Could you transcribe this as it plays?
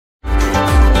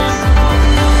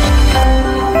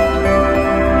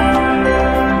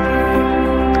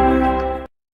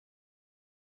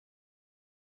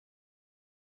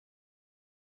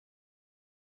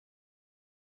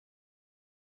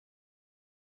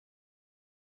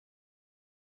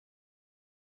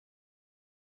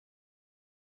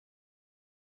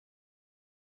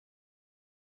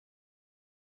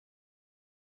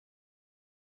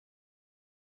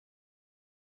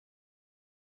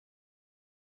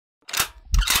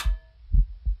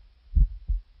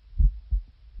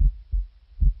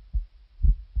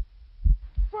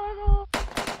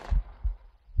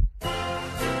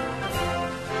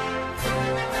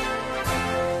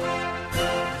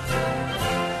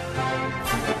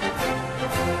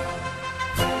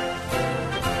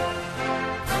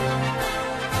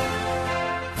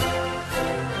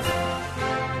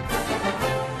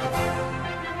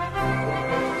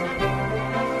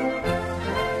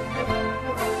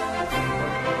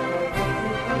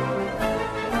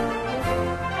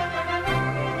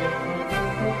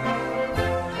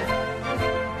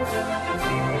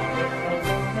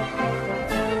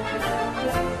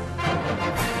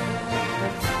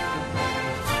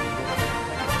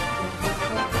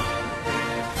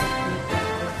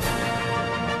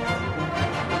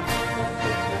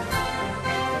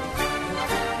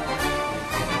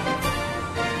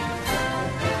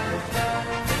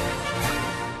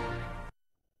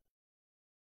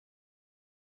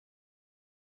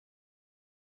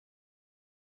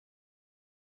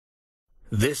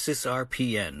This is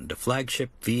RPN, the flagship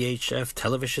VHF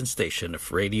television station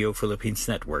of Radio Philippines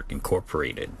Network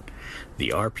Incorporated.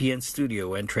 The RPN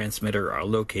studio and transmitter are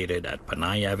located at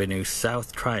Panay Avenue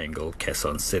South Triangle,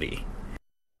 Quezon City.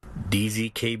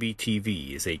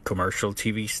 DZKB-TV is a commercial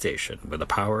TV station with a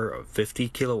power of 50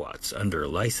 kilowatts under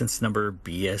license number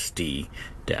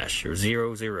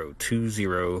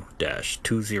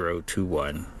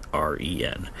BSD-0020-2021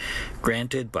 REN,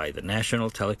 granted by the National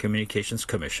Telecommunications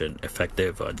Commission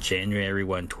effective on January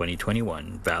 1,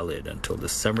 2021, valid until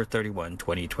December 31,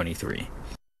 2023.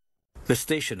 The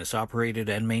station is operated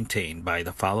and maintained by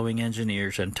the following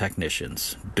engineers and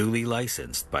technicians, duly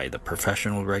licensed by the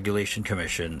Professional Regulation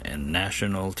Commission and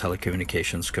National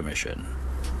Telecommunications Commission.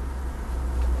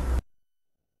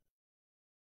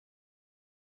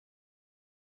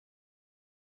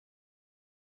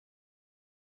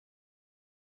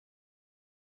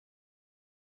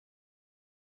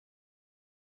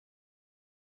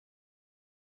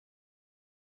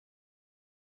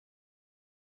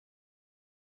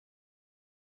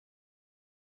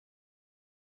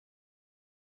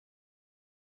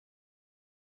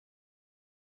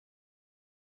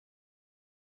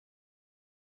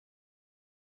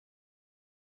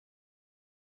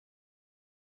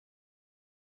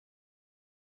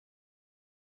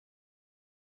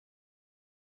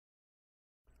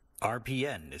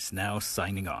 RPN is now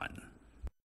signing on.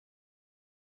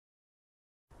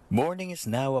 Morning is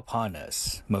now upon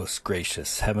us, most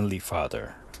gracious Heavenly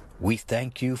Father. We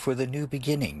thank you for the new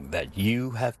beginning that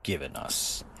you have given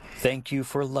us. Thank you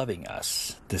for loving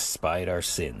us despite our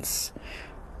sins.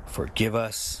 Forgive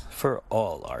us for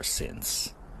all our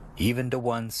sins, even the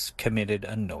ones committed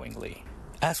unknowingly.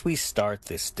 As we start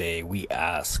this day, we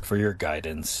ask for your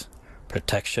guidance,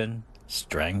 protection,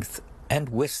 strength, and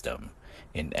wisdom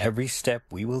in every step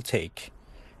we will take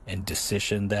and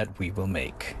decision that we will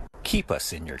make. Keep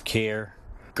us in your care,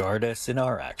 guard us in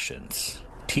our actions,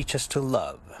 teach us to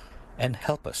love, and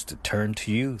help us to turn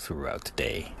to you throughout the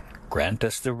day. Grant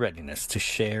us the readiness to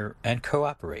share and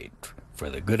cooperate for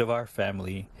the good of our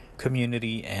family,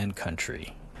 community, and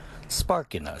country.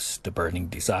 Spark in us the burning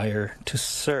desire to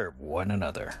serve one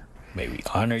another. May we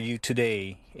honor you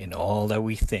today in all that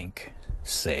we think,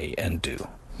 say, and do.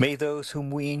 May those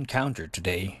whom we encounter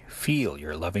today feel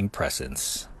your loving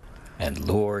presence. And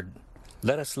Lord,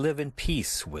 let us live in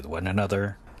peace with one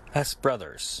another as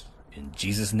brothers. In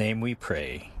Jesus' name we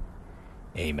pray.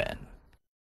 Amen.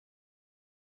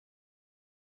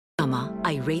 Tama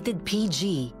ay rated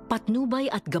PG. Patnubay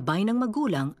at gabay ng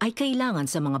magulang ay kailangan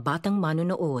sa mga batang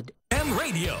manonood.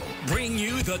 Radio, bring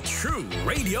you the true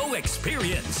radio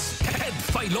experience. Ted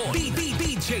Failon,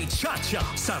 DJ Chacha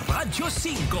sa Radyo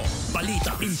 5.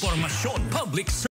 Balita, impormasyon, public service.